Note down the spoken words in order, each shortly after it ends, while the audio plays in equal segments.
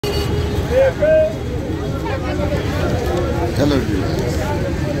Hello viewers,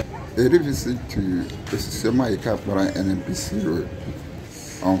 a revisit to OSISIOMA EKEAKPARA NNPC Road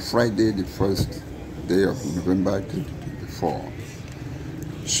on Friday the 1st day of November 2024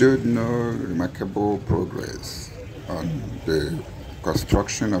 showed no remarkable progress on the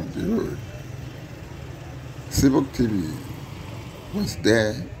construction of the road. Civic TV was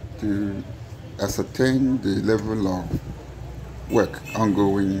there to ascertain the level of work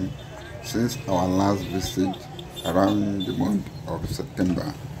ongoing since our last visit around the month of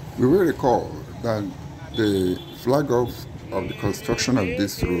September. We will recall that the flag off of the construction of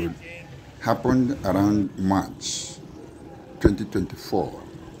this road happened around March 2024,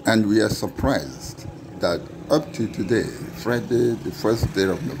 and we are surprised that up to today, Friday the 1st day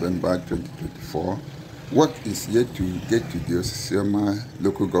of November 2024, work is yet to get to the OSISIOMA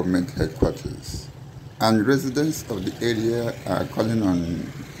local government headquarters. And residents of the area are calling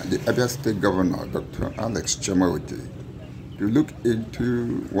on the Abia State Governor, Dr. Alex Chiamawete, to look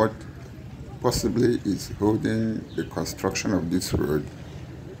into what possibly is holding the construction of this road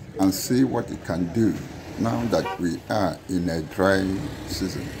and see what it can do now that we are in a dry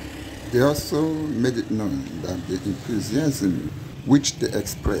season. They also made it known that the enthusiasm which they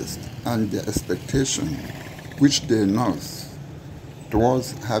expressed and the expectation which they nursed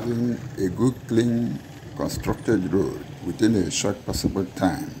towards having a good, clean, constructed road within a short possible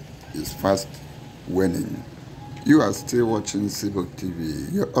time is fast waning. You are still watching Civic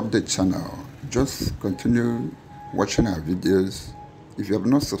TV, your update channel. Just continue watching our videos. If you have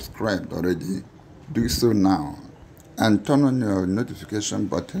not subscribed already, do so now and turn on your notification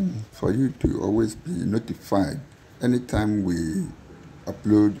button for you to always be notified anytime we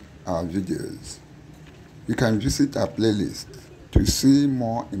upload our videos. You can visit our playlist to see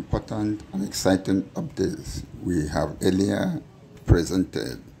more important and exciting updates we have earlier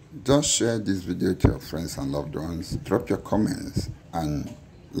presented. Just share this video to your friends and loved ones, drop your comments, and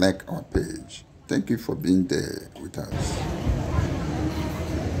like our page. Thank you for being there with us.